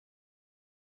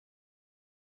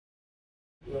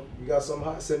You know, you got something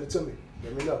hot, send it to me.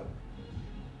 Let me know.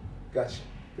 Gotcha.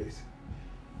 Peace.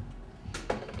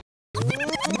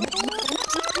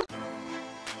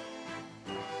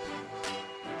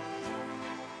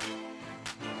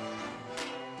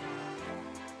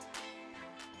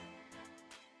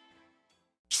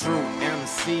 True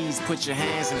MCs, put your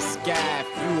hands in the sky. If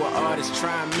you an artist,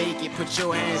 try and make it, put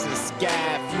your hands in the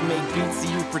sky. If you make beats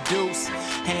and you produce,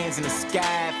 hands in the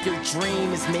sky. If your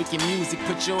dream is making music,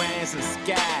 put your hands in the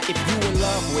sky. If you in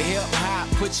love with hip hop,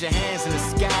 put your hands in the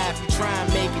sky. If you try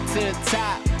and make it to the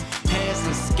top, hands in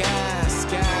the sky,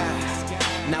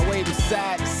 sky. Now wave them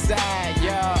side to side,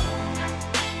 y'all.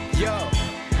 Yo,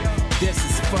 this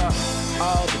is for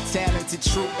all the talented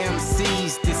true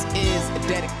MCs. This is a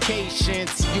dedication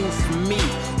to you from me.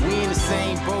 We in the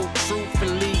same boat,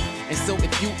 truthfully. And so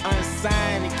if you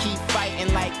unsigned and keep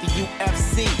fighting like the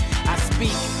UFC, I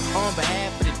speak on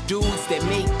behalf of the dudes that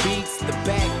make beats, the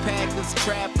backpackers,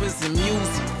 trappers, and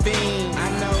music fiends. I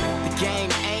know the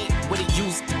game ain't what it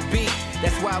used to be.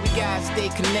 That's why we gotta stay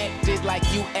connected like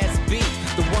USB.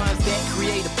 The ones that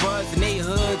create a buzz in they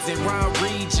hoods and run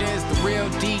regions. The real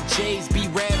DJs be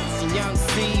rappers and young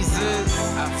Caesars.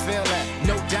 I feel like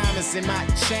no diamonds in my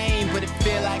chain, but it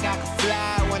feel like I can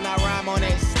fly when I rhyme on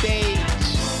that stage.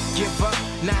 Give up,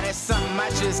 nah, that's something I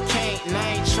just can't. And I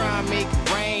ain't trying to make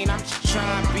it rain, I'm just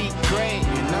trying to be great,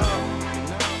 you know.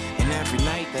 And every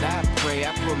night that I pray,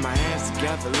 I put my hands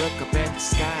together, look up at the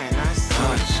sky, and I say,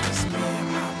 oh, it's just me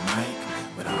and my mic,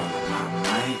 with all of my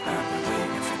might. I've been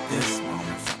waiting for this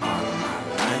moment for all of my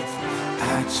life.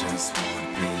 I just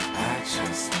wanna be, I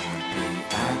just wanna be,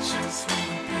 I just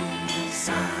wanna be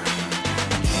signed.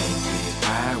 I can't get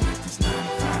by with this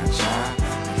 9-to-5 job.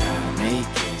 I gotta make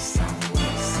it some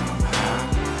way, somehow.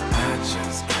 I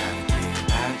just gotta get,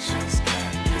 I just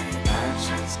gotta get, I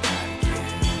just gotta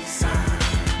get signed.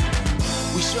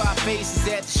 We show our faces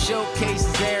at the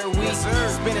showcases every week.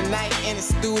 Spend a night in the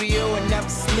studio and never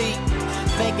sleep.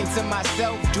 Thinking to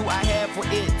myself, do I have what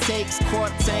it takes?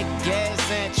 Quarter tank of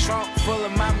gas and trunk full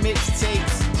of my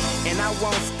mixtapes. And I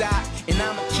won't stop, and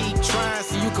I'ma keep trying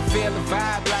so you can feel the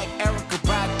vibe like Erica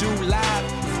Badu live.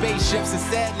 Spaceships and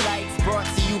satellites brought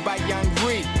to you by Young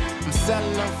Reed. I'm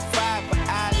selling them for 5, but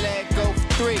I let go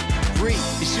for 3. Reed,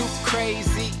 is you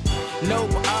crazy? No,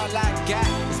 but all I got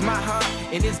is my heart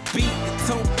and this beat that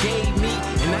Toomp gave me.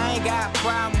 And I ain't got a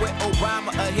problem with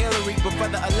Obama or Hillary, but for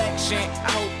the election,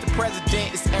 I hope the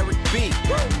president is Eric B.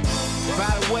 By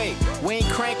the way, we ain't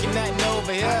cranking nothing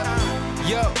over here.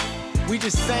 Yo, we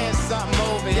just saying something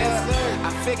over here. I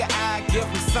figure I'd give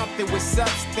them something with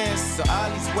substance, so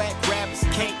all these whack rappers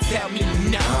can't tell me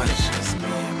nothing. Oh, it's just me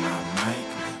and my mic,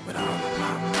 with all of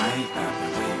my might. I've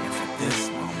been waiting for this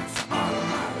moment for all of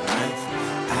my life.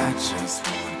 I just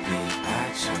wanna be, I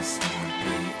just wanna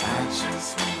be, I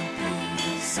just wanna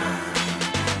be signed.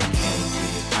 I can't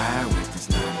get by with this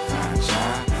 9-to-5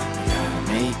 job. I gotta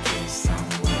make it some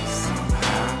way,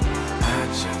 somehow. I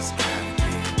just gotta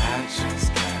get, I just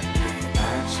gotta get,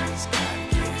 I just gotta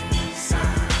get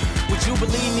signed. Would you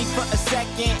believe me for a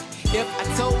second? If I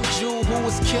told you who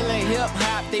was killing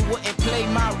hip-hop, they wouldn't play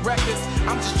my records.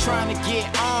 I'm just trying to get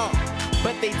on,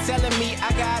 but they telling me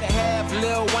I gotta have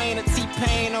Lil Wayne or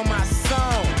T-Pain on my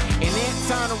song. And then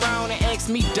turn around and ask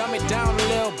me dumb it down a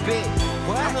little bit.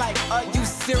 What? I'm like, are you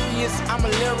serious? I'm a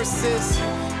lyricist.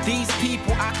 These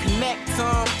people, I connect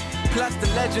them. Plus the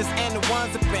legends and the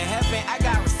ones up in heaven, I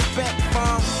got respect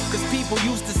from. Cause people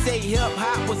used to say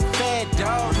hip-hop was a fad,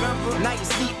 dog, remember? Now you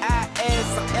see IS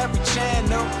on every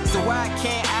channel. So why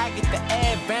can't I get the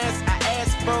advance I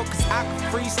asked for? Cause I can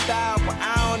freestyle, but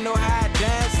I don't know how to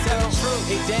dance. So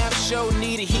they damn sure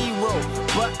need a hero,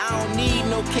 but I don't need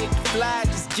no cake to fly,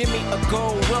 just give me a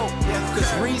gold rope.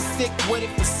 Cause Reed's sick with it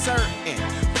for certain.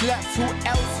 Plus who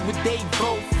else would they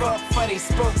vote for they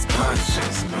spokesperson?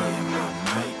 Just me and my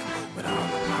mic, with all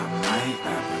of